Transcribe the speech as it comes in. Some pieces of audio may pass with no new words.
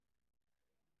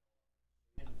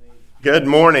Good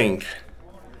morning.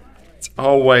 It's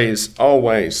always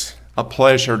a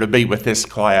pleasure to be with this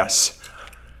class.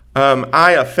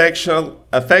 I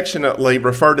affectionately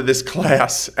refer to this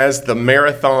class as the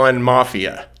Marathon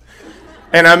Mafia.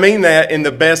 And I mean that in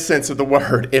the best sense of the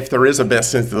word, if there is a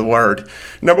best sense of the word.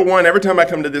 Number one, every time I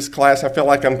come to this class, I feel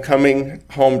like I'm coming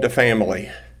home to family.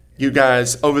 You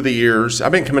guys, over the years,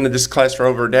 I've been coming to this class for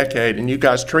over a decade, and you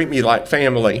guys treat me like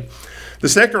family. The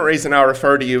second reason I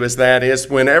refer to you as that is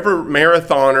whenever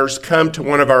marathoners come to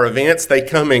one of our events, they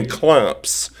come in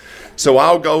clumps. So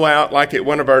I'll go out, like at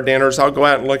one of our dinners, I'll go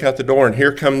out and look out the door, and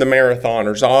here come the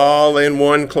marathoners, all in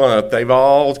one clump. They've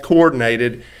all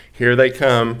coordinated. Here they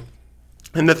come.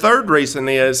 And the third reason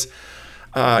is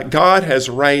God has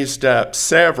raised up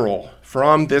several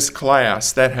from this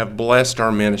class that have blessed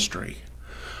our ministry.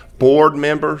 Board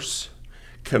members,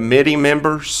 committee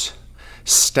members,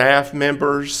 staff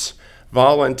members,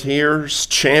 volunteers,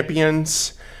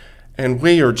 champions, and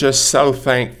we are just so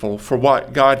thankful for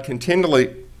what God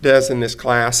continually does in this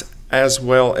class, as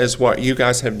well as what you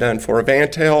guys have done for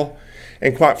Evantel.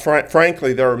 And quite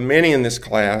frankly, there are many in this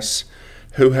class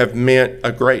who have meant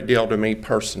a great deal to me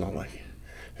personally,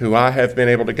 who I have been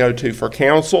able to go to for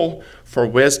counsel, for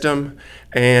wisdom,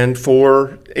 and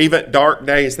for even dark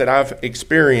days that I've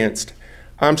experienced.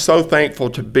 I'm so thankful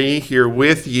to be here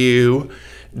with you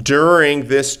during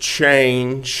this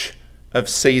change of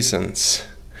seasons.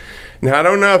 Now, I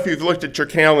don't know if you've looked at your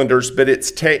calendars, but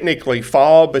it's technically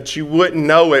fall, but you wouldn't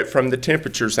know it from the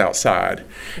temperatures outside.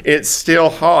 It's still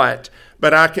hot,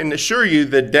 but I can assure you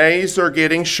the days are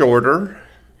getting shorter,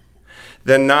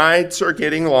 the nights are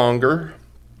getting longer,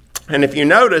 and if you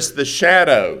notice, the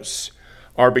shadows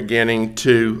are beginning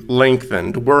to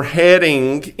lengthen. We're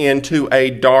heading into a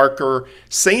darker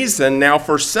season. Now,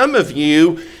 for some of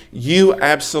you, you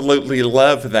absolutely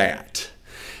love that.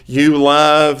 You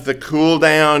love the cool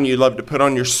down. You love to put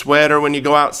on your sweater when you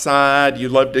go outside. You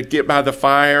love to get by the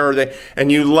fire.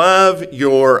 And you love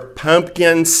your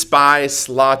pumpkin spice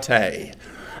latte.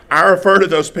 I refer to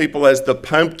those people as the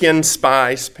pumpkin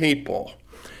spice people.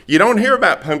 You don't hear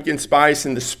about pumpkin spice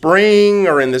in the spring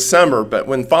or in the summer, but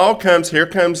when fall comes, here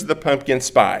comes the pumpkin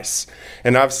spice.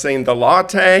 And I've seen the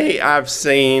latte, I've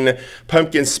seen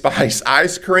pumpkin spice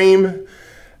ice cream,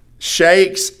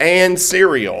 shakes, and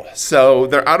cereal. So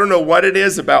I don't know what it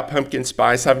is about pumpkin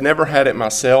spice. I've never had it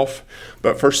myself,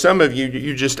 but for some of you,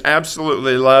 you just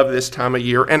absolutely love this time of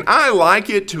year. And I like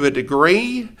it to a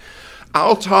degree.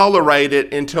 I'll tolerate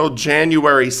it until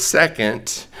January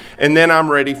 2nd, and then I'm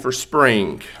ready for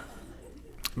spring.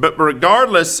 But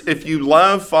regardless if you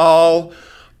love fall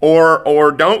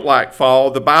or don't like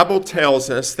fall, the Bible tells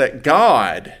us that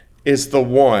God is the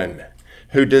one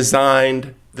who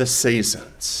designed the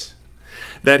seasons.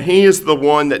 That He is the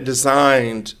one that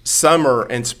designed summer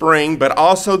and spring, but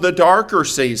also the darker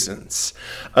seasons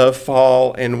of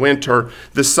fall and winter.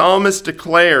 The psalmist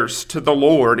declares to the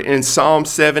Lord in Psalm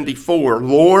 74,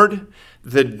 "Lord,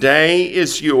 the day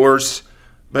is yours,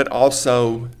 but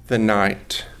also the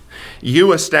night.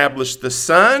 You established the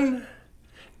sun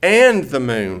and the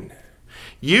moon.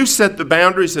 You set the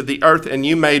boundaries of the earth, and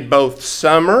you made both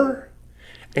summer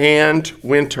and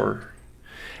winter."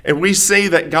 And we see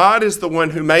that God is the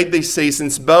one who made these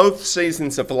seasons, both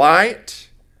seasons of light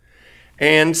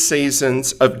and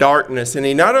seasons of darkness. And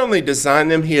He not only designed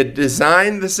them, He had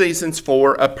designed the seasons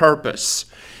for a purpose,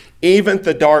 even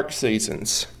the dark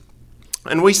seasons.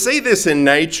 And we see this in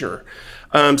nature.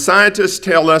 Scientists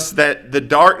tell us that the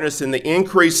darkness and the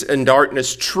increase in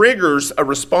darkness triggers a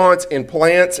response in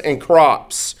plants and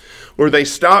crops where they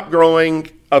stop growing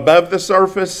above the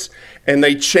surface and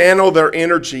they channel their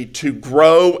energy to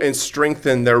grow and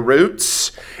strengthen their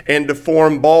roots and to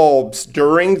form bulbs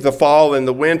during the fall and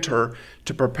the winter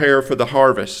to prepare for the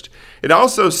harvest. It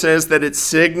also says that it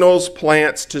signals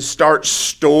plants to start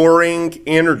storing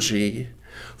energy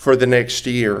for the next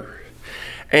year.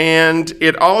 And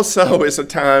it also is a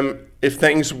time, if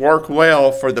things work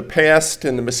well, for the pests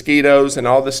and the mosquitoes and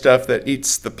all the stuff that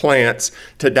eats the plants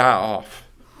to die off.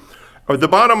 The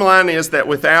bottom line is that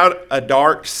without a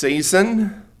dark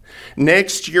season,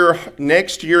 next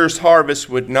year's harvest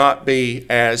would not be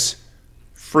as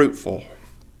fruitful.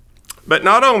 But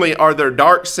not only are there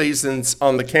dark seasons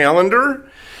on the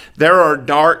calendar, there are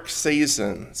dark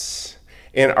seasons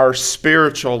in our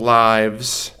spiritual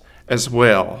lives as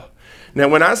well. Now,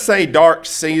 when I say dark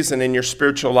season in your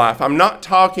spiritual life, I'm not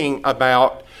talking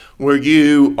about where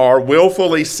you are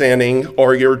willfully sinning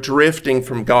or you're drifting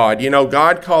from God. You know,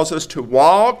 God calls us to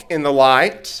walk in the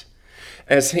light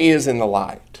as He is in the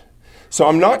light. So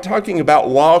I'm not talking about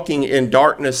walking in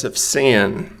darkness of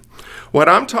sin. What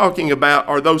I'm talking about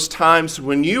are those times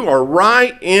when you are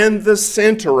right in the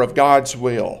center of God's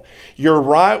will. You're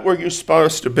right where you're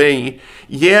supposed to be,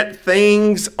 yet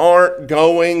things aren't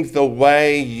going the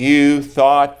way you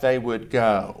thought they would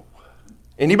go.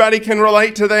 Anybody can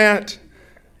relate to that?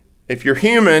 If you're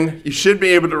human, you should be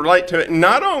able to relate to it.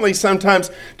 Not only sometimes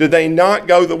do they not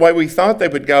go the way we thought they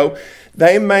would go,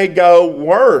 they may go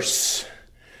worse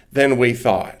than we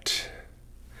thought.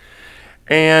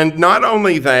 And not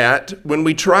only that, when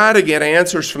we try to get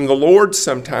answers from the Lord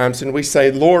sometimes and we say,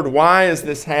 Lord, why is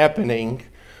this happening?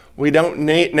 We don't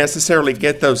necessarily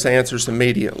get those answers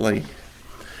immediately.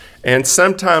 And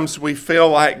sometimes we feel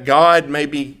like God may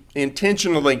be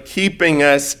intentionally keeping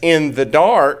us in the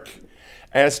dark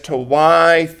as to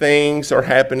why things are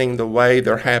happening the way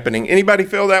they're happening. Anybody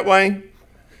feel that way?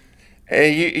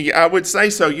 I would say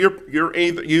so.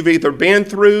 You've either been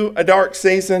through a dark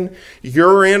season,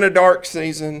 you're in a dark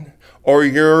season, or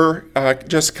you're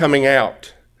just coming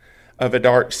out of a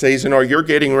dark season, or you're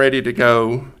getting ready to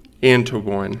go into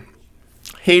one.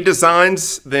 He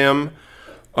designs them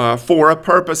for a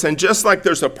purpose, and just like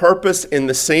there's a purpose in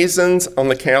the seasons on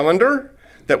the calendar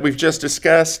that we've just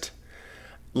discussed,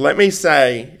 let me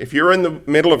say, if you're in the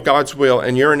middle of God's will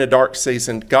and you're in a dark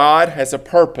season, God has a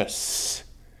purpose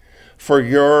for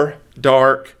your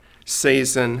dark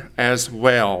season as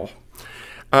well.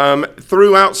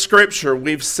 Throughout Scripture,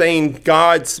 we've seen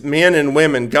God's men and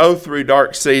women go through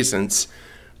dark seasons.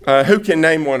 Who can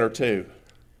name one or two?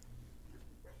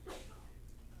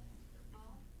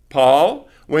 Paul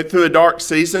went through a dark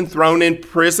season, thrown in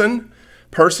prison,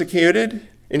 persecuted.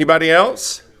 Anybody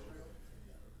else?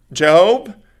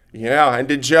 Job? Yeah, and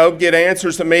did Job get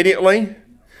answers immediately?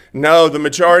 No, the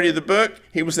majority of the book,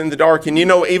 he was in the dark. And you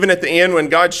know, even at the end when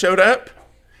God showed up,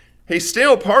 he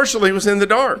still partially was in the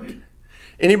dark.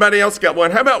 Anybody else got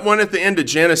one? How about one at the end of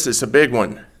Genesis, a big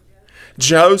one?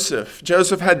 Joseph.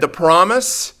 Joseph had the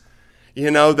promise,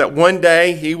 that one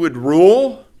day he would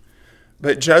rule,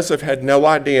 but Joseph had no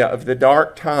idea of the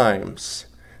dark times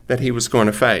that he was going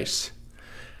to face.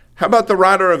 How about the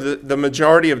writer of the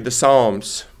majority of the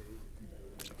Psalms?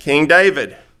 King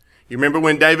David. You remember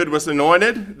when David was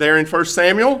anointed there in 1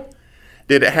 Samuel?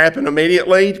 Did it happen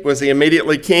immediately? Was he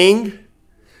immediately king?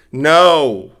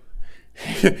 No.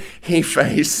 He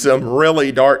faced some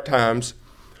really dark times.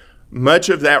 Much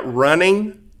of that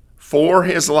running for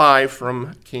his life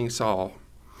from King Saul.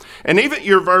 And even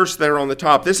your verse there on the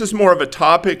top, this is more of a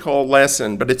topical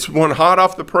lesson, but it's one hot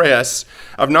off the press.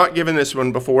 I've not given this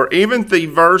one before. Even the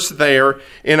verse there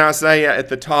in Isaiah at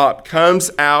the top comes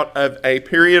out of a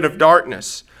period of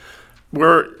darkness,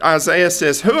 where Isaiah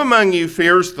says, "Who among you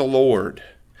fears the Lord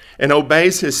and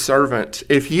obeys his servant?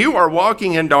 If you are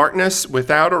walking in darkness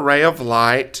without a ray of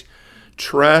light,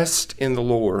 trust in the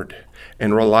Lord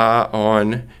and rely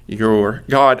on your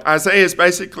God." Isaiah is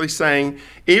basically saying,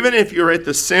 even if you're at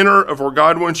the center of where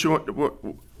God wants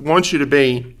you to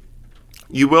be,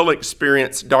 you will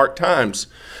experience dark times.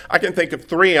 I can think of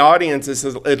three audiences,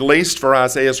 at least for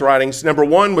Isaiah's writings. Number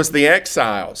one was the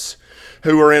exiles,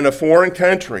 who were in a foreign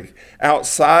country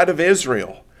outside of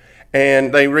Israel.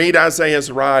 And they read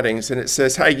Isaiah's writings, and it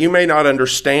says, hey, you may not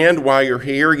understand why you're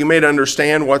here. You may not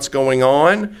understand what's going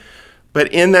on.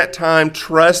 But in that time,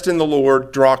 trust in the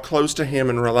Lord, draw close to him,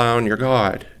 and rely on your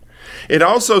God. It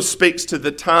also speaks to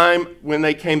the time when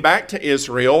they came back to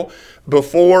Israel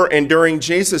before and during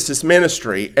Jesus'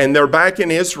 ministry. And they're back in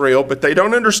Israel, but they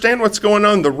don't understand what's going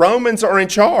on. The Romans are in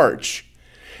charge.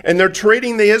 And they're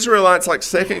treating the Israelites like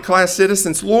second-class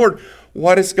citizens. Lord,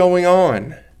 what is going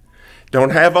on?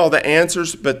 Don't have all the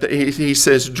answers, but he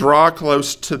says, draw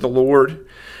close to the Lord.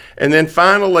 And then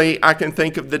finally, I can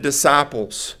think of the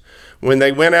disciples. When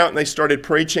they went out and they started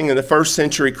preaching in the first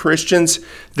century Christians,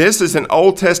 this is an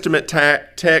Old Testament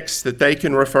text that they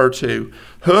can refer to.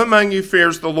 Who among you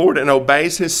fears the Lord and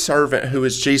obeys his servant, who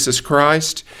is Jesus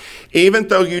Christ? Even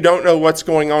though you don't know what's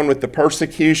going on with the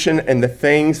persecution and the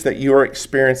things that you are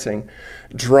experiencing,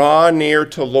 draw near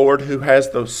to Lord who has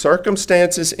those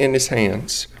circumstances in his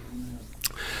hands.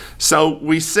 So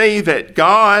we see that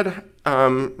God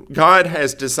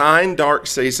has designed dark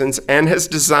seasons and has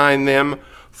designed them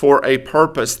for a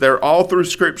purpose. They're all through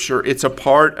Scripture. It's a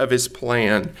part of his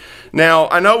plan. Now,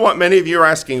 I know what many of you are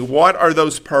asking. What are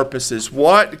those purposes?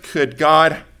 How could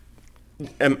God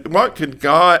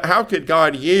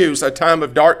use a time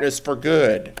of darkness for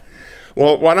good?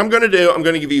 Well, what I'm going to do, I'm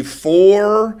going to give you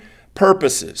 4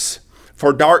 purposes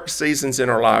for dark seasons in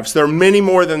our lives. There are many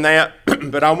more than that,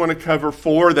 but I want to cover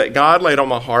 4 that God laid on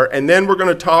my heart. And then we're going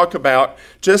to talk about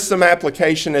just some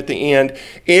application at the end.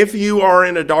 If you are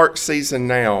in a dark season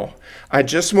now, I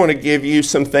just want to give you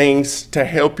some things to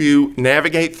help you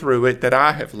navigate through it that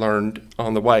I have learned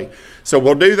on the way. So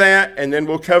we'll do that, and then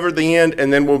we'll cover the end,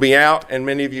 and then we'll be out, and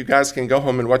many of you guys can go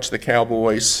home and watch the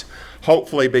Cowboys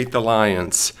hopefully beat the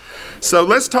Lions. So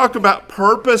let's talk about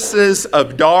purposes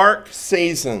of dark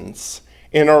seasons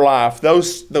in our life,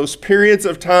 those periods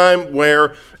of time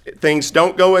where things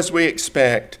don't go as we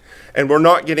expect, and we're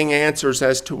not getting answers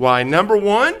as to why. Number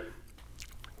one,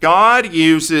 God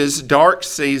uses dark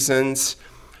seasons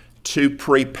to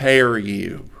prepare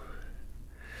you.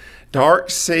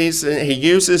 He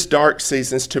uses dark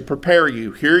seasons to prepare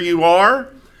you. Here you are,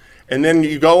 and then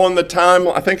you go on the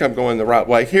timeline. I think I'm going the right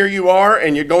way. Here you are,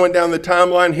 and you're going down the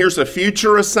timeline. Here's a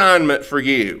future assignment for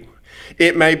you.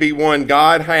 It may be one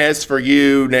God has for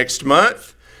you next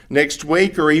month, next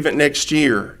week, or even next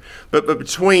year. But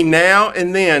between now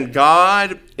and then,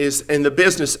 God is in the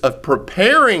business of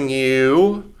preparing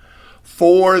you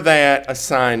for that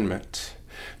assignment.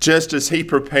 Just as he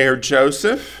prepared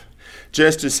Joseph,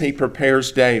 just as he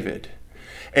prepares David.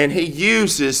 And he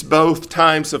uses both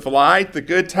times of light, the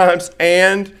good times,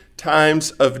 and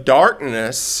times of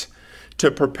darkness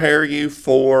to prepare you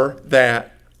for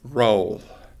that role.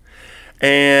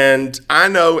 And I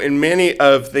know in many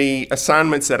of the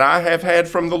assignments that I have had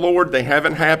from the Lord, they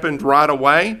haven't happened right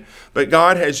away, but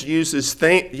God has used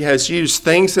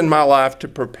things in my life to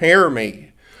prepare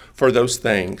me for those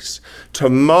things, to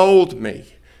mold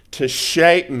me, to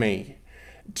shape me,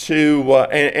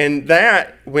 and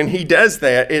that, when he does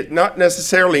that, it not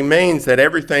necessarily means that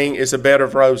everything is a bed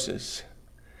of roses.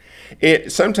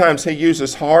 Sometimes he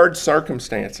uses hard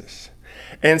circumstances.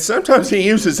 And sometimes he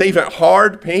uses even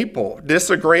hard people,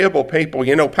 disagreeable people.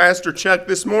 You know, Pastor Chuck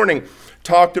this morning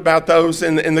talked about those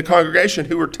in the congregation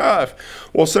who were tough.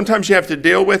 Well, sometimes you have to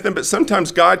deal with them, but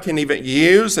sometimes God can even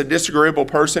use a disagreeable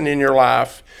person in your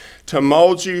life to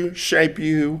mold you, shape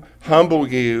you, humble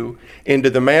you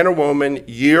into the man or woman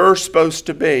you're supposed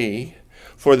to be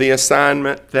for the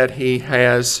assignment that he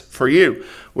has for you.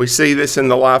 We see this in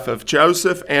the life of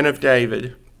Joseph and of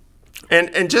David.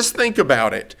 And just think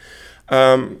about it.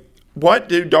 What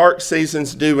do dark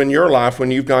seasons do in your life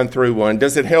when you've gone through one?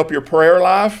 Does it help your prayer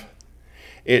life?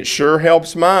 It sure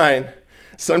helps mine.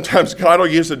 Sometimes God will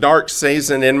use a dark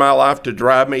season in my life to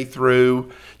drive me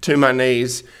through to my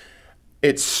knees.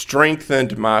 It's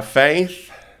strengthened my faith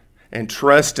and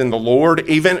trust in the Lord,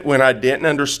 even when I didn't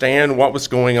understand what was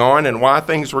going on and why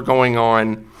things were going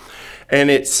on.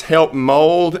 And it's helped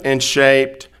mold and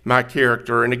shaped my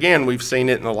character. And again, we've seen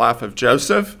it in the life of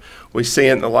Joseph. We see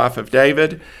it in the life of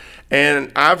David.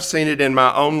 And I've seen it in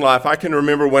my own life. I can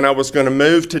remember when I was going to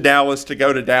move to Dallas to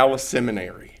go to Dallas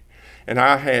Seminary. And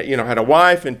I had a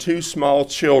wife and two small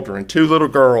children, two little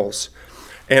girls.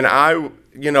 And I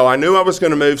knew I was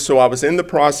going to move, so I was in the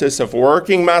process of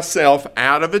working myself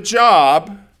out of a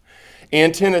job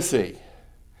in Tennessee.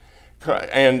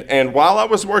 And while I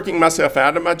was working myself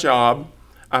out of my job,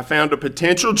 I found a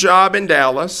potential job in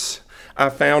Dallas. I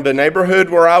found a neighborhood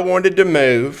where I wanted to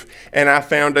move, and I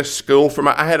found a school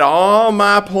I had all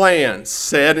my plans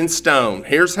set in stone.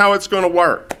 Here's how it's going to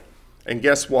work. And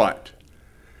guess what?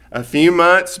 A few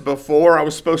months before I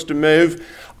was supposed to move,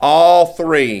 all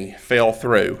three fell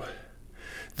through.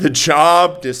 The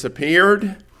job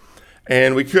disappeared,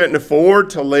 and we couldn't afford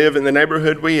to live in the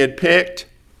neighborhood we had picked.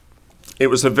 It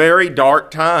was a very dark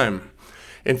time.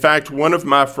 In fact, one of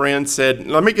my friends said,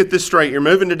 "Let me get this straight. You're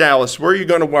moving to Dallas. Where are you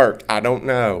going to work?" "I don't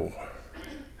know."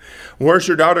 "Where's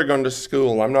your daughter going to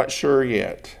school?" "I'm not sure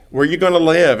yet." "Where are you going to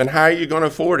live, and how are you going to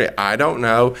afford it?" "I don't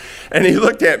know." And he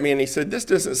looked at me and he said, "This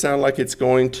doesn't sound like it's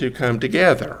going to come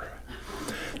together."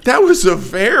 That was a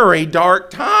very dark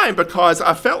time because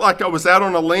I felt like I was out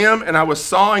on a limb and I was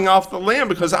sawing off the limb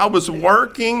because I was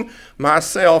working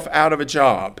myself out of a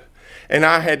job. And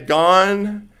I had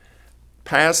gone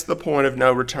past the point of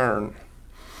no return.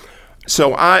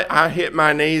 So I hit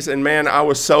my knees, and man, I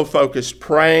was so focused,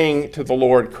 praying to the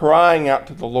Lord, crying out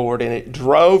to the Lord, and it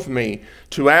drove me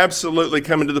to absolutely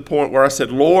coming to the point where I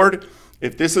said, "Lord,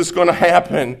 if this is going to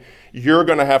happen, you're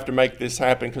going to have to make this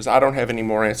happen because I don't have any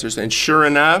more answers." And sure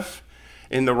enough,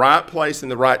 in the right place, in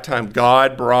the right time,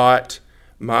 God brought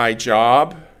my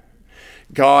job.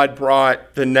 God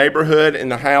brought the neighborhood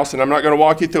and the house, and I'm not going to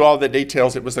walk you through all the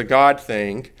details. It was a God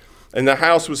thing. And the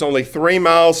house was only 3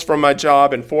 miles from my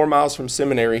job and 4 miles from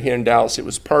seminary here in Dallas. It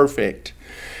was perfect.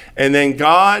 And then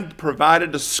God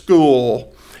provided a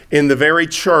school in the very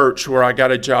church where I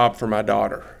got a job for my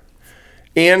daughter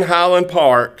in Highland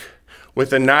Park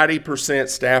with a 90%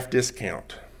 staff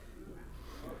discount.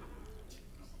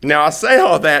 Now, I say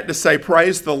all that to say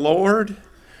praise the Lord.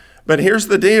 But here's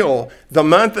the deal. The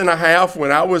month and a half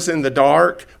when I was in the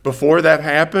dark before that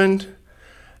happened,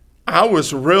 I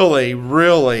was really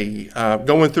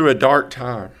going through a dark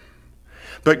time.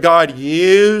 But God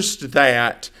used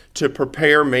that to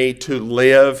prepare me to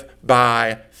live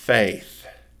by faith,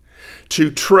 to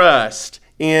trust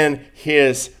in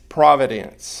His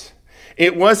providence.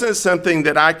 It wasn't something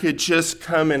that I could just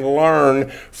come and learn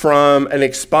from an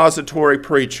expository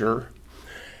preacher.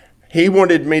 He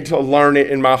wanted me to learn it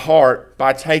in my heart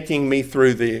by taking me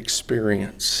through the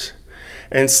experience.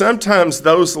 And sometimes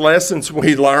those lessons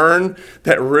we learn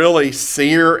that really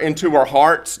sear into our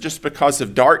hearts just because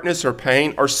of darkness or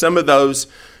pain are some of those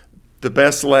the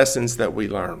best lessons that we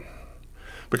learn.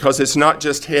 Because it's not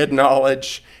just head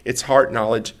knowledge, it's heart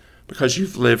knowledge because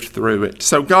you've lived through it.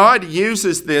 So God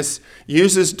uses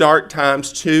dark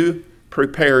times to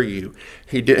prepare you.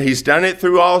 He's done it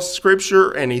through all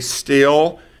Scripture, and He's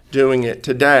still doing it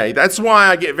today. That's why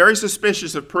I get very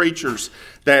suspicious of preachers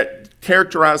that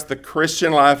characterize the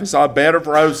Christian life as a bed of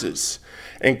roses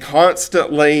and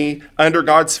constantly under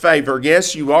God's favor.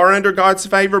 Yes, you are under God's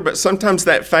favor, but sometimes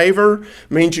that favor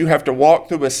means you have to walk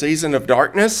through a season of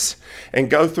darkness and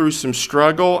go through some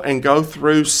struggle and go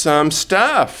through some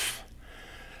stuff.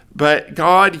 But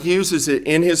God uses it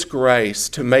in His grace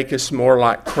to make us more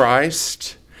like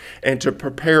Christ and to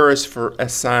prepare us for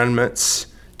assignments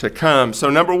to come. So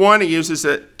number one, He uses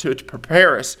it to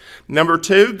prepare us. Number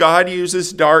two, God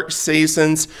uses dark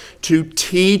seasons to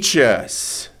teach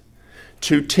us.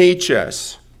 To teach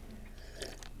us.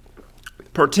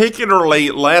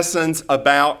 Particularly lessons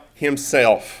about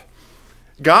Himself.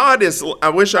 God is, I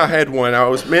wish I had one. I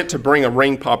was meant to bring a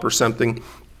ring pop or something.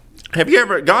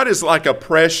 God is like a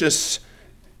precious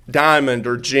diamond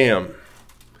or gem.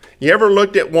 You ever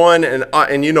looked at one and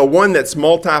one that's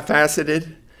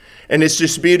multifaceted? And it's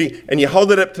just beauty. And you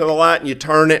hold it up to the light and you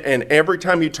turn it, and every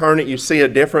time you turn it, you see a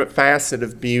different facet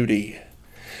of beauty.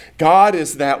 God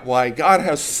is that way. God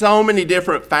has so many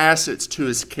different facets to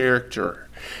His character.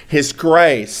 His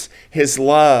grace, His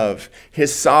love,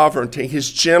 His sovereignty,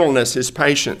 His gentleness, His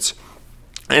patience.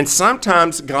 And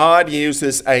sometimes God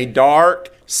uses a dark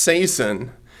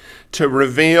season to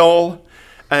reveal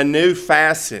a new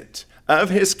facet of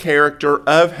His character,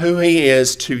 of who He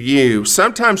is to you.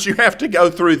 Sometimes you have to go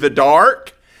through the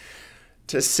dark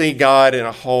to see God in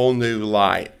a whole new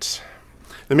light.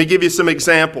 Let me give you some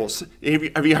examples.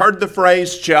 Have you heard the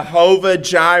phrase Jehovah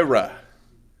Jireh?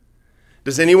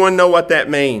 Does anyone know what that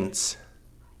means?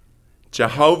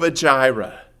 Jehovah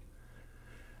Jireh.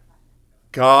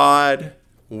 God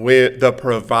with the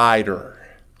provider.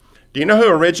 Do you know who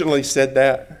originally said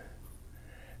that?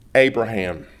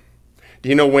 Abraham. Do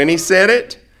you know when he said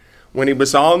it? When he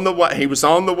was on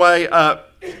the way up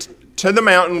to the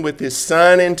mountain with his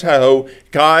son in tow.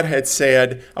 God had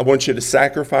said, I want you to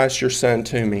sacrifice your son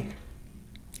to me.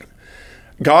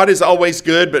 God is always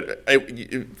good, but a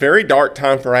very dark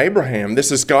time for Abraham.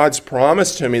 This is God's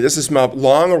promise to me. This is my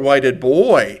long-awaited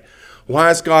boy. Why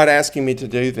is God asking me to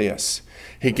do this?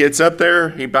 He gets up there,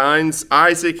 he binds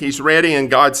Isaac, he's ready, and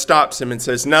God stops him and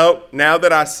says, no, now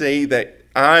that I see that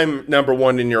I'm number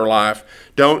one in your life,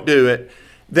 don't do it.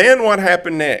 Then what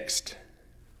happened next?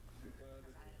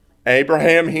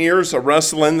 Abraham hears a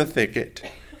rustle in the thicket,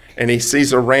 and he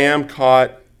sees a ram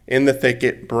caught in the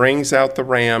thicket, brings out the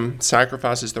ram,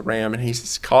 sacrifices the ram, and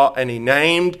he's caught, and he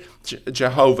named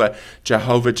Jehovah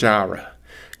Jireh.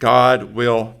 God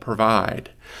will provide.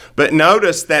 But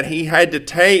notice that he had to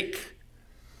take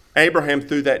Abraham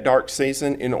through that dark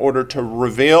season in order to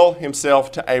reveal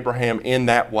himself to Abraham in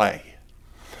that way.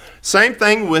 Same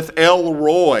thing with El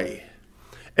Roi.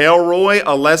 El Roi,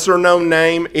 a lesser known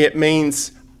name, it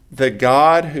means the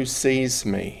God who sees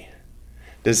me.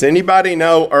 Does anybody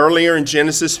know earlier in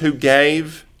Genesis who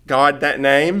gave God that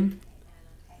name?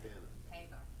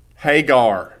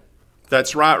 Hagar.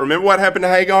 That's right. Remember what happened to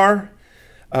Hagar?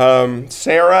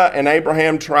 Sarah and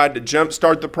Abraham tried to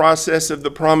jumpstart the process of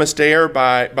the promised heir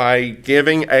by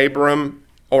giving Abraham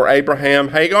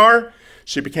Hagar.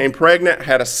 She became pregnant,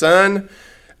 had a son.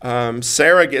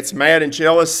 Sarah gets mad and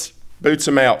jealous, boots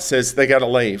him out, says they got to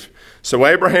leave. So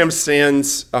Abraham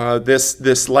sends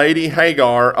this lady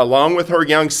Hagar along with her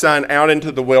young son out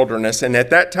into the wilderness. And at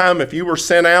that time, if you were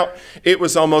sent out, it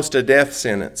was almost a death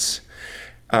sentence.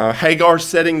 Hagar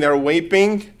sitting there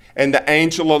weeping, and the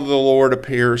angel of the Lord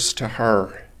appears to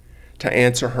her to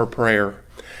answer her prayer.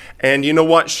 And you know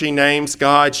what she names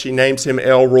God? She names him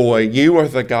El Roi. You are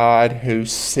the God who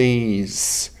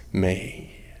sees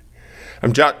me.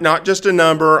 I'm not just a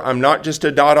number. I'm not just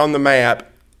a dot on the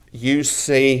map. You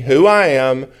see who I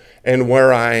am and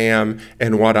where I am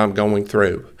and what I'm going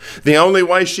through. The only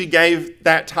way she gave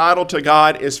that title to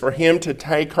God is for him to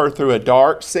take her through a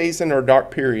dark season or dark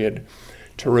period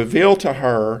to reveal to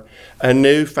her a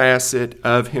new facet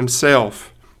of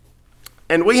himself.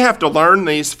 And we have to learn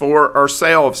these for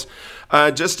ourselves.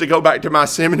 Just to go back to my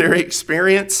seminary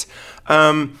experience,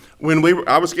 when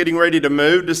I was getting ready to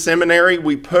move to seminary,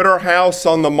 we put our house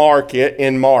on the market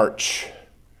in March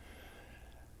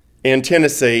in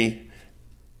Tennessee,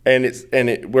 and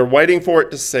we're waiting for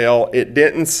it to sell. It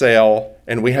didn't sell,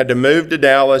 and we had to move to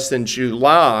Dallas in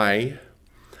July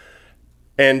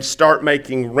and start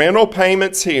making rental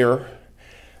payments here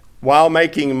while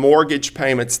making mortgage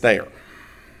payments there.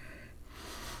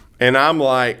 And I'm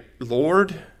like,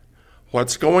 Lord,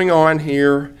 what's going on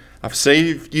here? I've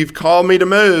seen you've called me to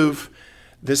move.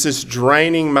 This is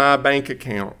draining my bank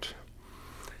account.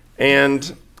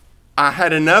 And I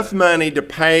had enough money to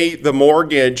pay the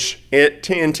mortgage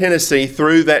in Tennessee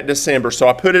through that December. So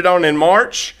I put it on in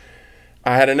March.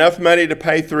 I had enough money to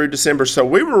pay through December. So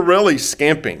we were really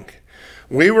skimping.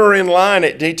 We were in line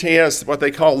at DTS, what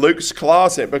they call Luke's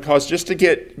Closet, because just to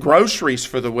get groceries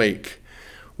for the week.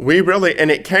 And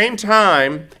it came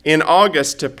time in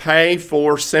August to pay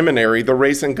for seminary, the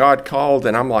reason God called,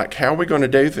 and I'm like, how are we going to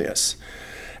do this?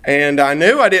 And I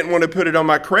knew I didn't want to put it on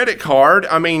my credit card.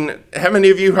 I mean, how many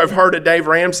of you have heard of Dave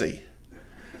Ramsey?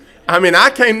 I mean, I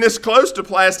came this close to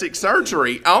plastic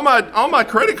surgery. All my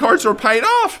credit cards were paid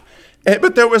off,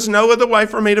 but there was no other way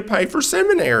for me to pay for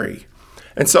seminary.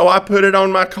 And so I put it on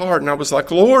my card, and I was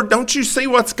like, Lord, don't you see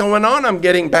what's going on? I'm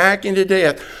getting back into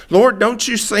debt. Lord, don't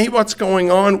you see what's going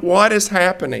on? What is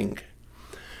happening?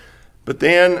 But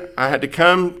then I had to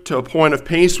come to a point of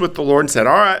peace with the Lord and said,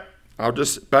 all right, I'll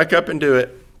just back up and do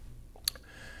it.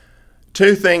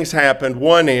 Two things happened.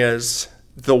 One is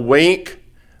the week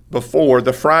before,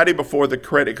 the Friday before the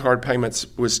credit card payments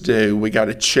was due, we got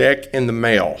a check in the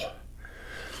mail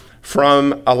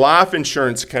from a life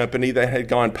insurance company that had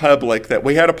gone public that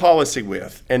we had a policy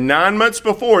with. And 9 months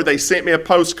before, they sent me a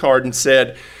postcard and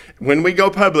said, when we go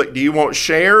public, do you want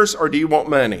shares or do you want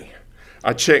money?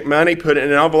 I checked money, put it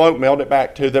in an envelope, mailed it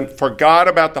back to them, forgot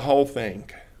about the whole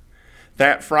thing.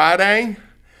 That Friday,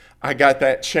 I got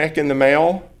that check in the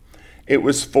mail. It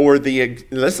was for the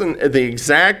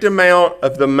exact amount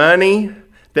of the money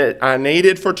that I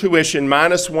needed for tuition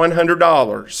minus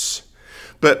 $100.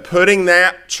 But putting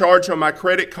that charge on my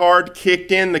credit card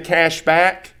kicked in the cash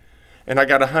back, and I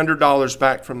got $100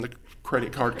 back from the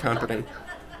credit card company.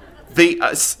 The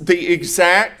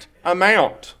exact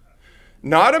amount.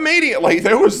 Not immediately.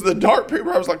 There was the dark period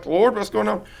where I was like, Lord, what's going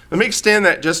on? Let me extend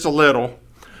that just a little.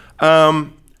 He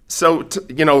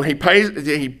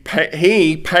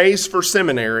pays for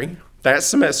seminary that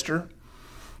semester.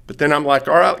 But then I'm like,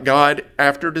 all right, God,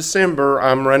 after December,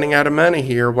 I'm running out of money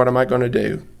here. What am I going to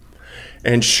do?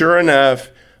 And sure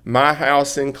enough, my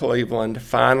house in Cleveland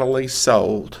finally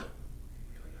sold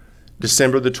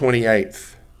December the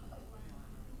 28th.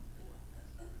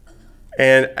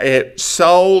 And it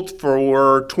sold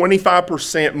for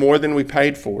 25% more than we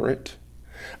paid for it.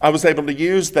 I was able to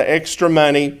use the extra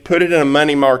money, put it in a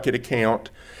money market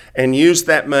account, and use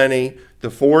that money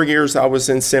the 4 years I was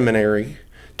in seminary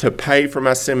to pay for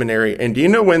my seminary. And do you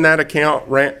know when that account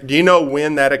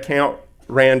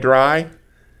ran dry?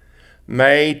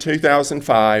 May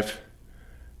 2005,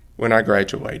 when I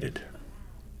graduated.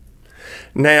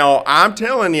 Now, I'm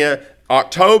telling you,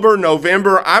 October,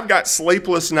 November, I've got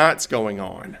sleepless nights going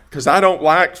on because I don't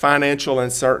like financial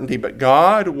uncertainty, but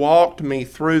God walked me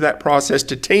through that process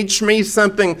to teach me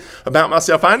something about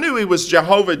myself. I knew He was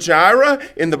Jehovah Jireh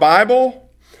in the Bible,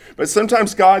 but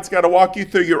sometimes God's got to walk you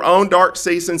through your own dark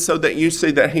seasons so that you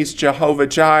see that He's Jehovah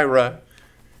Jireh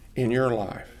in your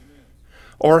life.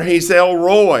 Or He's El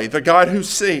Roi, the God who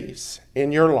sees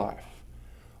in your life.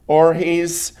 Or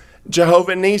He's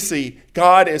Jehovah Nissi,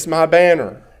 God is my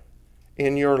banner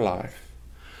in your life.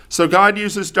 So God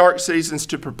uses dark seasons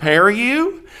to prepare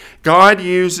you. God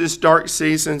uses dark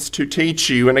seasons to teach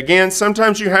you. And again,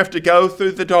 sometimes you have to go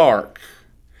through the dark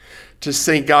to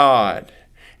see God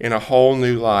in a whole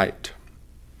new light.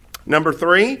 Number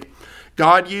 3,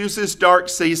 God uses dark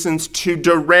seasons to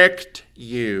direct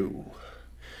you.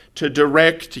 To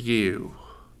direct you.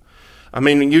 I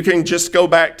mean, you can just go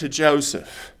back to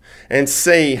Joseph and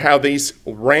see how these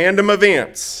random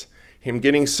events, him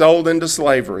getting sold into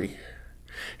slavery,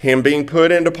 him being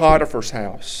put into Potiphar's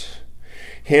house,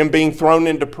 him being thrown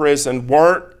into prison,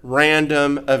 weren't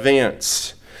random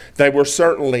events. They were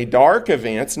certainly dark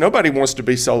events. Nobody wants to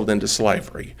be sold into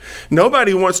slavery.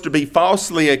 Nobody wants to be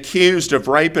falsely accused of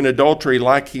rape and adultery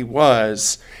like he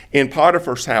was in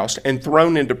Potiphar's house and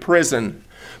thrown into prison.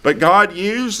 But God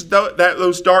used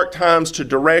those dark times to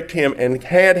direct him and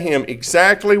had him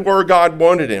exactly where God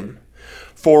wanted him.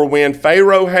 For when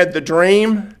Pharaoh had the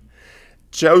dream,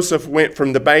 Joseph went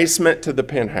from the basement to the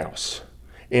penthouse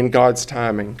in God's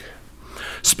timing.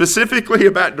 Specifically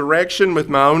about direction, with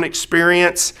my own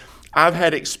experience, I've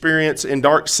had experience in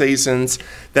dark seasons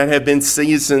that have been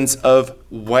seasons of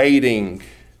waiting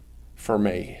for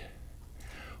me.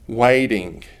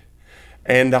 Waiting.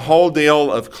 And the whole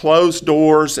deal of closed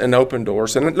doors and open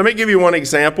doors. And let me give you one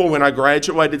example. When I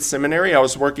graduated seminary, I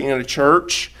was working in a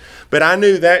church, but I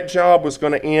knew that job was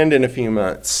going to end in a few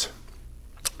months.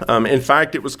 In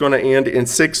fact, it was going to end in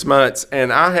 6 months,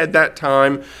 and I had that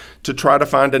time to try to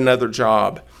find another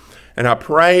job. And I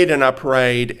prayed and I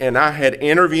prayed, and I had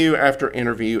interview after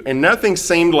interview, and nothing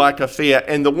seemed like a fit.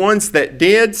 And the ones that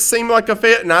did seem like a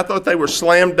fit, and I thought they were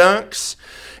slam dunks.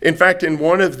 In fact, in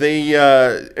one of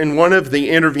the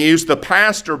interviews, the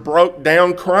pastor broke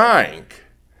down crying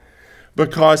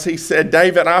because he said,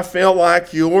 "David, I feel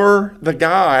like you're the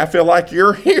guy. I feel like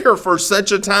you're here for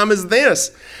such a time as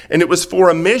this." And it was for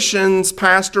a missions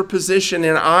pastor position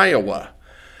in Iowa.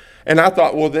 And I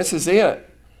thought, well, this is it.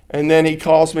 And then he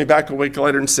calls me back a week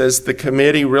later and says, "The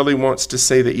committee really wants to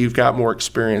see that you've got more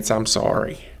experience. I'm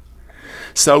sorry."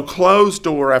 So closed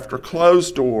door after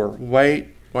closed door, wait.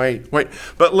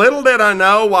 But little did I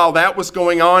know, while that was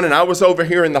going on and I was over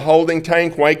here in the holding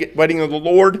tank waiting on the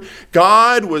Lord,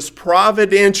 God was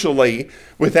providentially,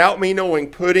 without me knowing,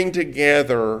 putting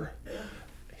together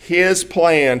His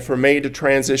plan for me to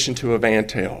transition to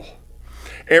Evantel.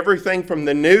 Everything from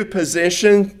the new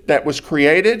position that was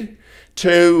created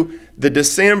to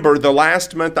the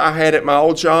last month I had at my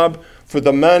old job, for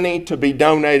the money to be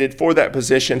donated for that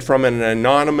position from an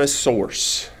anonymous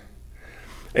source.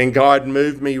 And God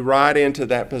moved me right into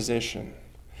that position.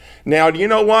 Now, do you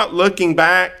know what? Looking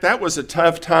back, that was a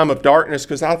tough time of darkness,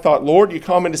 because I thought, Lord, you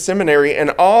call me to seminary and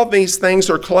all these things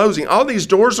are closing. All these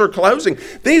doors are closing.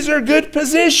 These are good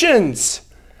positions.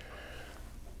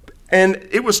 And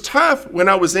it was tough when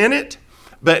I was in it.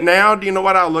 But now, do you know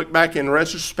what? I look back in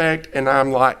retrospect and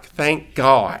I'm like, thank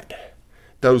God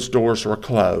those doors were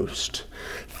closed.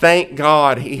 Thank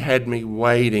God He had me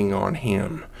waiting on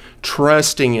Him,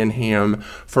 trusting in Him,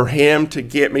 for Him to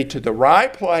get me to the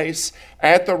right place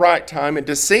at the right time, and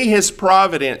to see His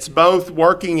providence both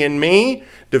working in me,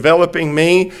 developing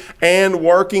me, and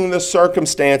working the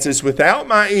circumstances without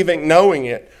my even knowing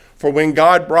it. For when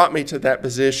God brought me to that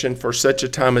position for such a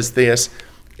time as this,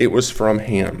 it was from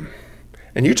Him.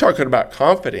 And you're talking about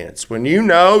confidence. When you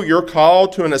know you're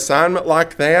called to an assignment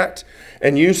like that,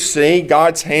 and you see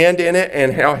God's hand in it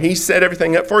and how He set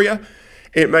everything up for you,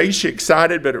 it makes you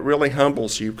excited, but it really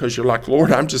humbles you, because you're like,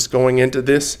 Lord, I'm just going into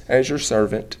this as your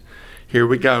servant. Here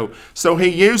we go. So He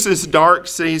uses dark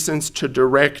seasons to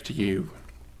direct you.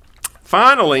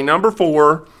 Finally, number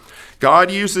 4,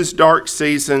 God uses dark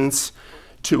seasons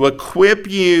to equip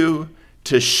you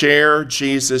to share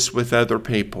Jesus with other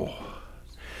people.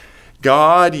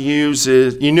 God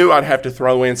uses, you knew I'd have to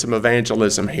throw in some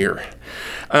evangelism here.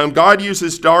 God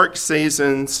uses dark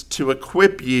seasons to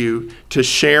equip you to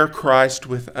share Christ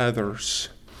with others.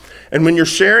 And when you're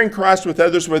sharing Christ with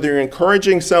others, whether you're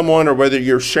encouraging someone or whether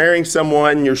you're sharing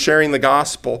someone, you're sharing the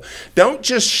gospel, don't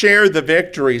just share the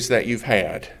victories that you've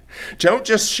had. Don't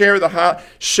just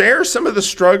share some of the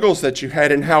struggles that you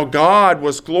had and how God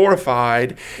was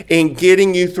glorified in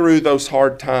getting you through those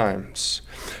hard times.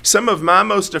 Some of my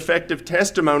most effective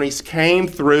testimonies came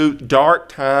through dark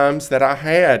times that I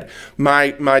had.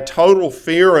 My total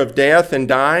fear of death and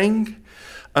dying,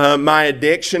 my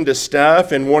addiction to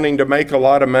stuff and wanting to make a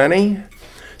lot of money.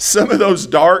 Some of those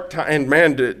dark times, and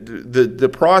man, the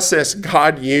process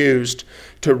God used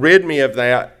to rid me of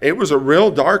that, it was a real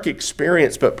dark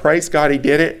experience, but praise God He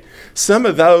did it. Some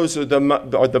of those are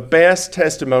the best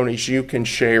testimonies you can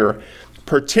share,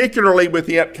 particularly with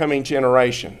the upcoming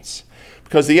generations.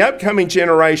 Because the upcoming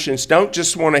generations don't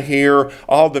just want to hear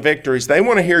all the victories. They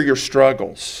want to hear your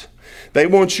struggles. They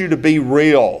want you to be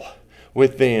real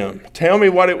with them. Tell me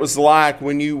what it was like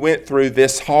when you went through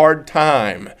this hard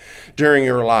time during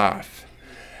your life.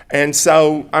 And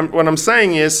so what I'm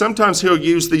saying is, sometimes He'll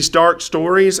use these dark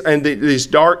stories and these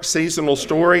dark seasonal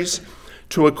stories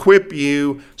to equip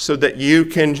you so that you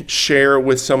can share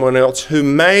with someone else who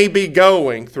may be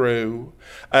going through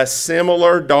a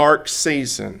similar dark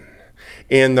season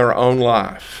in their own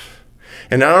life.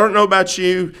 And I don't know about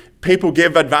you, people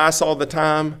give advice all the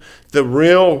time. The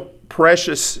real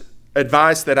precious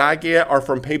advice that I get are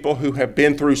from people who have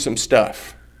been through some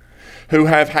stuff, who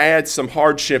have had some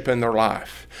hardship in their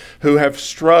life, who have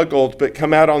struggled but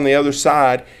come out on the other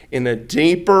side in a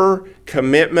deeper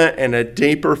commitment and a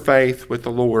deeper faith with the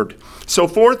Lord. So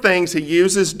 4 things: He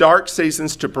uses dark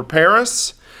seasons to prepare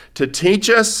us, to teach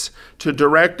us, to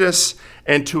direct us,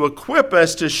 and to equip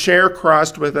us to share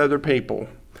Christ with other people.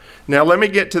 Now, let me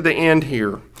get to the end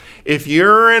here. If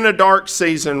you're in a dark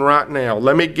season right now,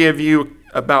 let me give you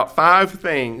about 5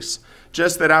 things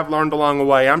just that I've learned along the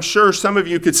way. I'm sure some of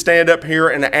you could stand up here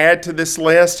and add to this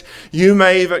list. You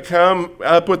may even come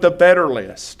up with a better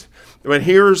list. But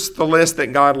here's the list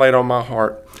that God laid on my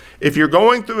heart. If you're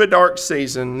going through a dark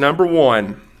season, number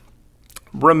 1,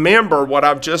 remember what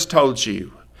I've just told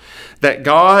you, that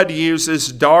God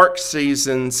uses dark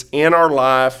seasons in our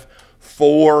life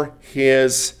for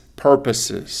His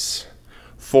purposes.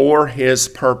 For His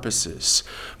purposes.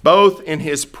 Both in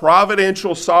His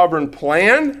providential sovereign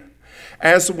plan,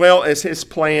 as well as His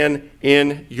plan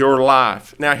in your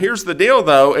life. Now, here's the deal,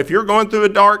 though. If you're going through a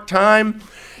dark time,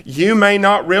 you may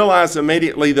not realize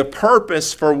immediately the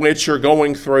purpose for which you're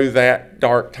going through that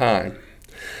dark time.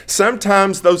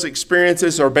 Sometimes those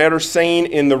experiences are better seen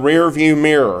in the rearview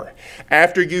mirror.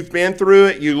 After you've been through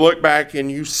it, you look back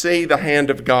and you see the hand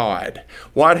of God,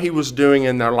 what He was doing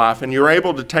in their life, and you're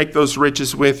able to take those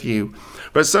riches with you.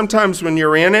 But sometimes when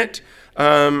you're in it,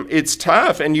 it's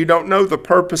tough and you don't know the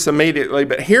purpose immediately.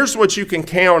 But here's what you can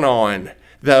count on,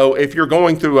 though, if you're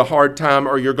going through a hard time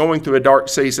or you're going through a dark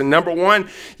season. Number 1,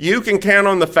 you can count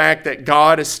on the fact that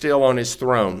God is still on His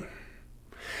throne.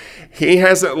 He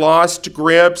hasn't lost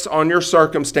grips on your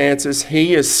circumstances.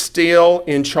 He is still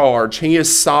in charge. He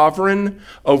is sovereign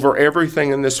over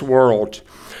everything in this world.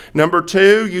 Number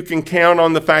 2, you can count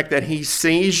on the fact that He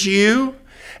sees you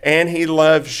and He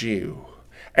loves you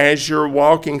as you're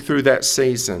walking through that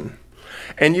season.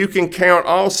 And you can count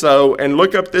also, and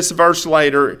look up this verse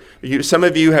later, some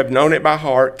of you have known it by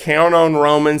heart, count on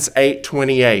Romans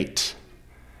 8:28.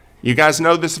 You guys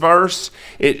know this verse?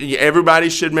 Everybody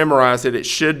should memorize it. It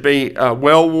should be a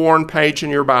well-worn page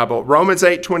in your Bible. Romans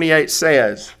 8:28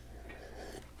 says,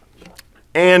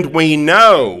 "And we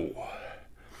know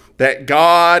that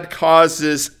God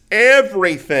causes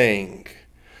everything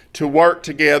to work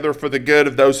together for the good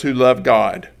of those who love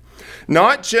God."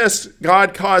 Not just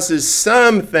God causes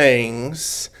some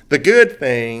things, the good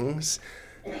things.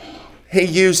 He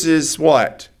uses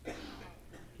what?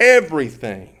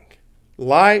 Everything.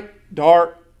 Light,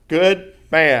 dark, good,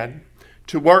 bad,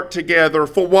 to work together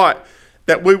for what?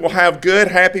 That we will have good,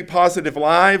 happy, positive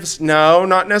lives? No,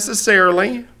 not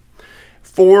necessarily.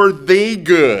 For the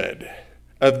good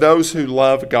of those who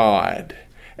love God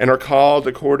and are called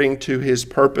according to His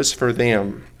purpose for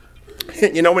them.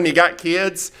 You know, when you got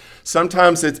kids,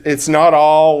 sometimes it's not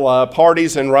all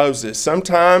parties and roses.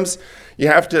 Sometimes you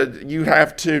have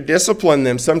to discipline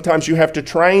them. Sometimes you have to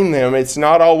train them. It's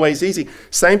not always easy.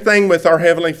 Same thing with our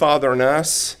Heavenly Father and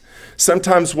us.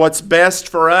 Sometimes what's best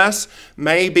for us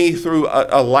may be through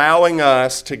allowing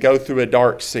us to go through a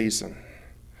dark season.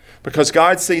 Because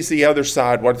God sees the other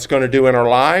side, what it's going to do in our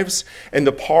lives, and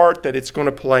the part that it's going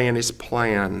to play in His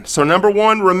plan. So number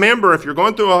 1, remember, if you're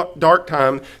going through a dark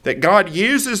time, that God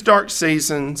uses dark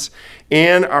seasons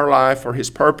in our life for His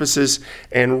purposes,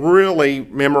 and really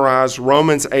memorize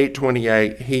Romans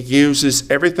 8:28. He uses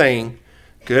everything,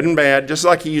 good and bad, just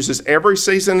like He uses every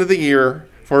season of the year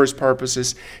for His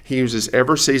purposes. He uses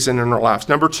every season in our lives.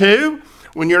 Number 2,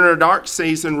 when you're in a dark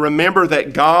season, remember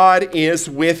that God is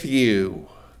with you.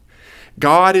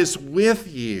 God is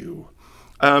with you.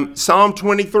 Psalm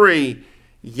 23,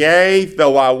 "Yea,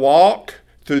 though I walk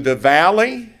through the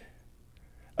valley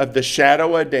of the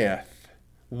shadow of death."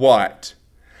 What?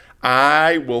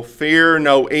 "I will fear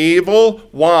no evil."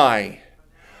 Why?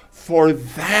 "For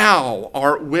Thou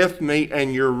art with me,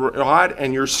 and your rod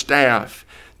and your staff,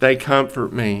 they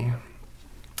comfort me."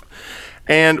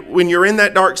 And when you're in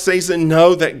that dark season,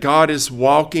 know that God is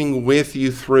walking with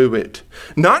you through it.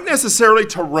 Not necessarily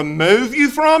to remove you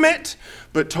from it,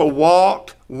 but to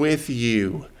walk with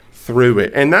you through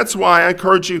it. And that's why I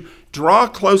encourage you, draw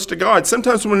close to God.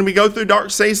 Sometimes when we go through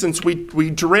dark seasons, we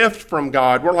drift from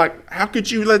God. We're like, how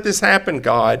could you let this happen,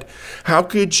 God? How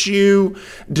could you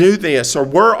do this? Or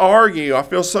where are you? I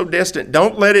feel so distant.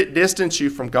 Don't let it distance you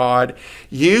from God.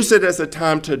 Use it as a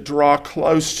time to draw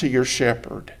close to your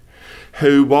shepherd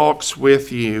who walks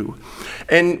with you.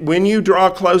 And when you draw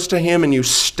close to Him and you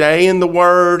stay in the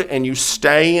Word and you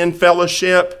stay in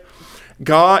fellowship,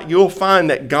 you'll find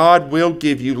that God will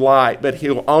give you light, but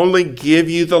He'll only give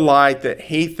you the light that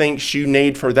He thinks you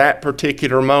need for that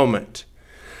particular moment.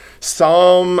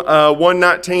 Psalm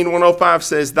 119, 105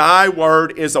 says, "Thy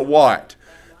word is a" what?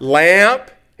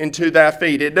 "Lamp unto thy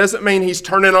feet." It doesn't mean He's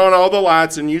turning on all the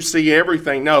lights and you see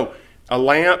everything. No. A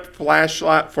lamp,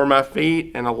 flashlight for my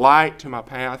feet, and a light to my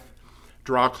path.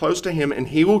 Draw close to Him, and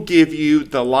He will give you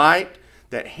the light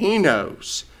that He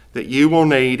knows that you will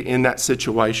need in that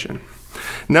situation.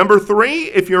 Number 3,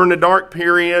 if you're in a dark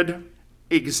period,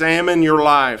 examine your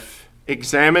life.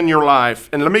 Examine your life.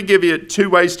 And let me give you 2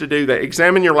 ways to do that.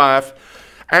 Examine your life.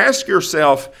 Ask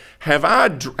yourself, have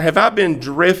I been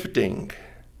drifting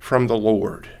from the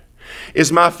Lord?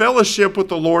 Is my fellowship with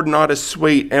the Lord not as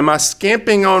sweet? Am I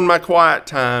skimping on my quiet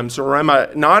times, or am I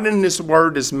not in His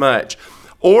Word as much?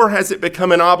 Or has it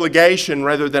become an obligation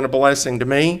rather than a blessing to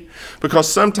me?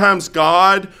 Because sometimes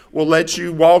God will let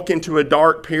you walk into a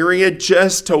dark period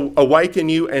just to awaken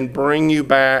you and bring you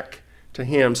back to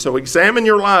Him. So examine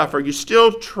your life. Are you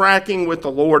still tracking with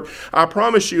the Lord? I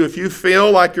promise you, if you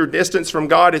feel like you're distant from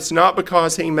God, it's not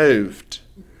because He moved.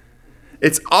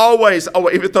 It's always,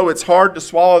 even though it's hard to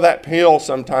swallow that pill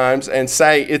sometimes and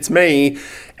say, it's me,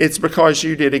 it's because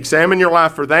you did. Examine your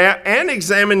life for that, and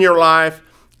examine your life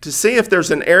to see if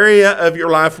there's an area of your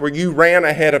life where you ran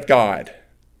ahead of God.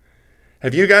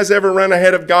 Have you guys ever run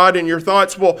ahead of God in your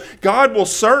thoughts? Well, God will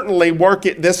certainly work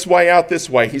it this way out this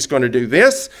way. He's going to do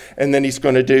this, and then He's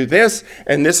going to do this,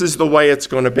 and this is the way it's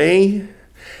going to be.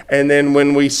 And then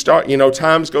when we start,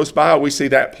 times goes by, we see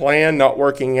that plan not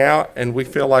working out, and we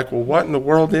feel like, well, what in the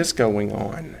world is going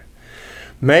on?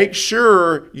 Make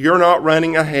sure you're not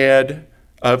running ahead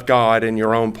of God in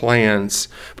your own plans,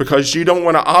 because you don't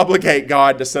want to obligate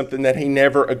God to something that He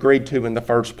never agreed to in the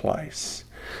first place.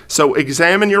 So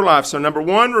examine your life. So number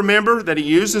 1, remember that He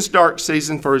uses dark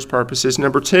season for His purposes.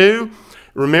 Number 2,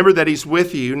 remember that He's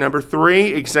with you. Number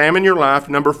 3, examine your life.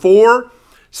 Number 4,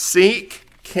 seek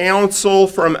counsel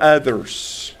from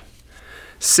others.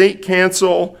 Seek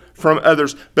counsel from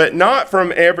others, but not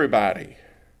from everybody.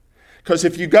 Because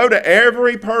if you go to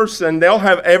every person,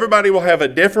 everybody will have a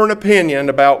different opinion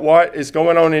about what is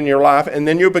going on in your life, and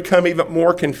then you'll become even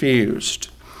more confused.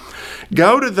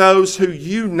 Go to those who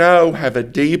you know have a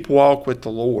deep walk with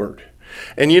the Lord.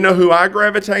 And you know who I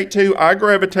gravitate to? I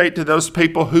gravitate to those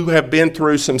people who have been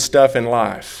through some stuff in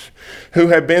life, who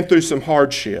have been through some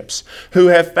hardships, who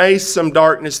have faced some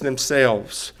darkness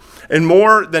themselves. And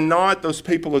more than not, those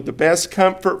people are the best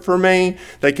comfort for me.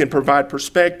 They can provide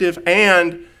perspective,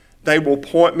 and they will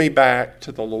point me back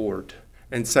to the Lord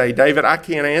and say, David, I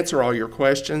can't answer all your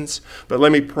questions, but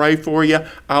let me pray for you.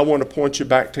 I want to point you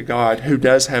back to God, who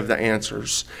does have the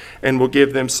answers, and will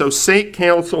give them. So seek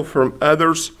counsel from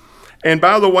others. And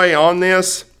by the way, on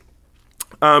this,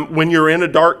 when you're in a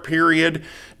dark period,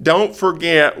 don't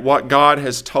forget what God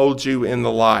has told you in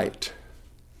the light.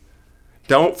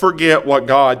 Don't forget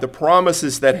the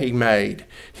promises that He made,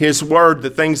 His word, the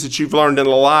things that you've learned in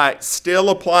the light still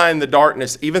apply in the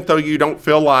darkness, even though you don't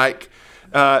feel like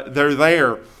they're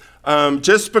there.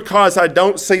 Just because I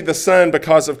don't see the sun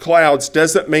because of clouds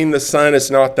doesn't mean the sun is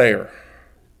not there.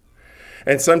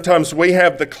 And sometimes we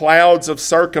have the clouds of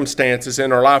circumstances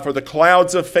in our life, or the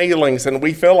clouds of feelings, and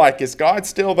we feel like, is God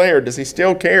still there? Does He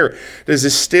still care? Is it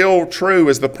still true?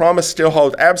 Is the promise still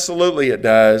hold? Absolutely it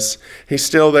does. He's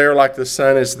still there like the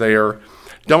sun is there.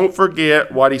 Don't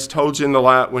forget what He's told you in the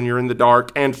light when you're in the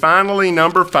dark. And finally,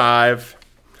 number 5,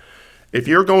 if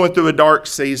you're going through a dark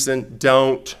season,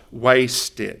 don't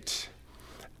waste it.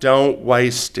 Don't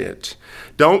waste it.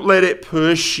 Don't let it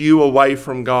push you away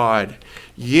from God.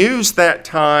 Use that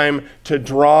time to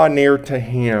draw near to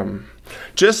Him.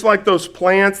 Just like those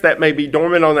plants that may be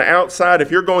dormant on the outside, if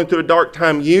you're going through a dark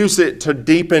time, use it to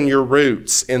deepen your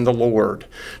roots in the Lord,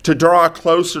 to draw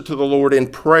closer to the Lord in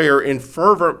prayer, in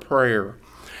fervent prayer,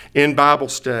 in Bible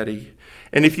study.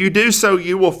 And if you do so,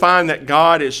 you will find that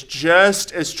God is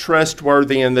just as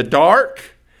trustworthy in the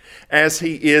dark as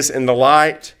He is in the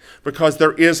light, because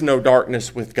there is no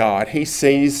darkness with God. He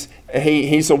sees,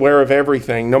 He's aware of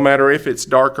everything, no matter if it's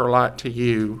dark or light to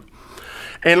you.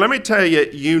 And let me tell you,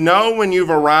 you know when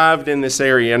you've arrived in this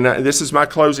area, and this is my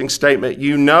closing statement,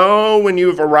 you know when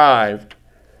you've arrived,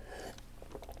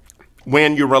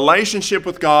 when your relationship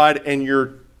with God and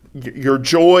your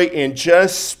joy in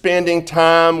just spending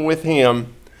time with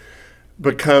Him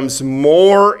becomes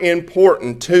more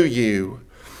important to you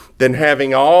than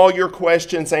having all your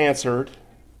questions answered,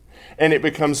 and it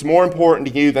becomes more important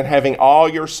to you than having all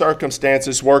your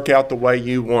circumstances work out the way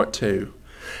you want to.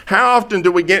 How often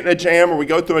do we get in a jam or we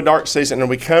go through a dark season and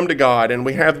we come to God and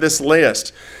we have this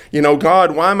list?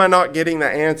 God, why am I not getting the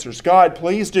answers? God,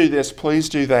 please do this, please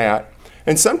do that.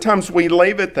 And sometimes we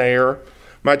leave it there.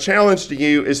 My challenge to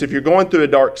you is, if you're going through a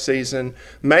dark season,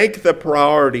 make the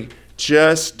priority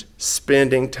just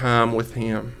spending time with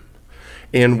Him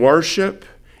in worship,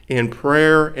 in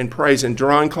prayer and praise, and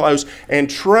drawing close, and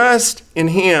trust in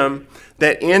Him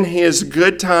that in His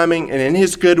good timing and in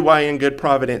His good way and good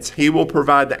providence, He will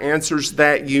provide the answers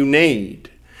that you need.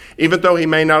 Even though He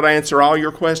may not answer all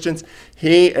your questions,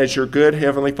 He, as your good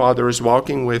Heavenly Father, is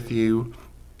walking with you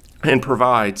and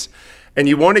provides. And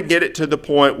you want to get it to the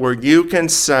point where you can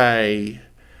say,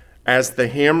 as the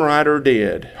hymn writer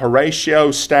did,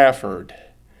 Horatio Stafford,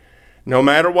 no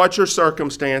matter what your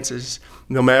circumstances,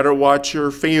 no matter what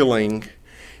you're feeling,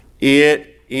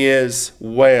 it is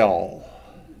well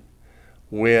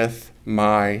with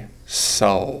my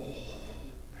soul.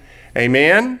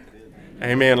 Amen?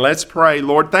 Amen. Let's pray.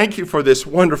 Lord, thank you for this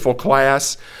wonderful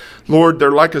class. Lord,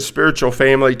 they're like a spiritual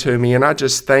family to me, and I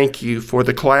just thank you for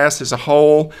the class as a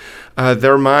whole,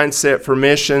 their mindset for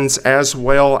missions, as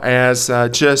well as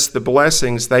just the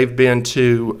blessings they've been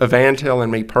to Evantel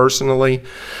and me personally.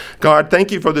 God,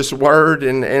 thank you for this word,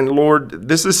 and Lord,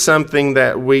 this is something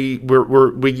that we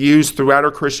use throughout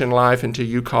our Christian life until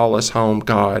you call us home,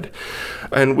 God.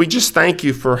 And we just thank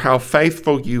you for how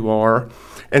faithful you are,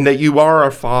 and that you are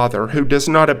our Father who does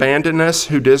not abandon us,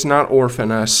 who does not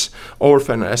orphan us,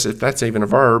 if that's even a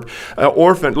verb,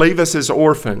 leave us as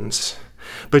orphans.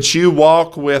 But you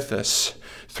walk with us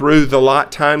through the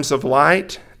times of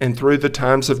light and through the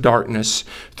times of darkness,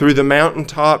 through the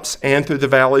mountaintops and through the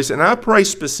valleys. And I pray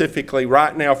specifically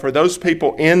right now for those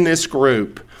people in this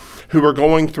group who are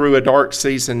going through a dark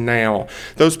season now.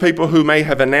 Those people who may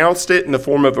have announced it in the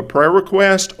form of a prayer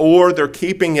request, or they're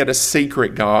keeping it a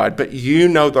secret, God, but you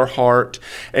know their heart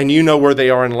and you know where they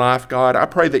are in life, God. I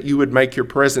pray that you would make your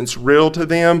presence real to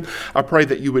them. I pray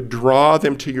that you would draw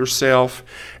them to yourself.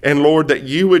 And Lord, that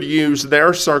you would use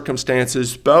their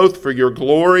circumstances both for your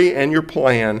glory and your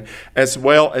plan, as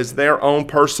well as their own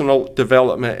personal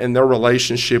development and their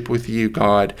relationship with you,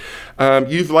 God.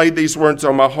 You've laid these words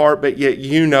on my heart, but yet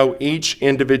you know each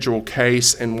individual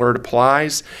case and where it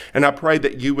applies. And I pray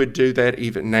that you would do that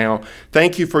even now.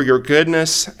 Thank you for your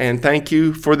goodness, and thank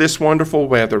you for this wonderful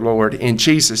weather, Lord. In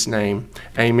Jesus' name,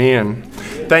 amen.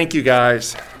 Thank you,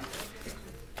 guys.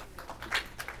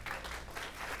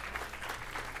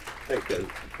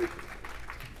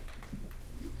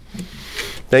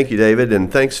 Thank you, David,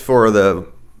 and thanks for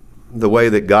the way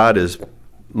that God is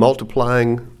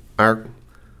multiplying our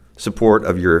support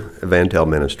of your Evantel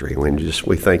ministry.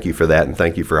 We thank you for that, and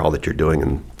thank you for all that you're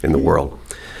doing in the world.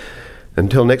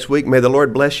 Until next week, may the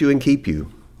Lord bless you and keep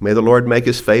you. May the Lord make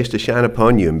his face to shine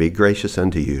upon you and be gracious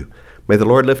unto you. May the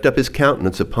Lord lift up his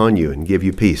countenance upon you and give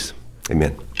you peace.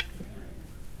 Amen.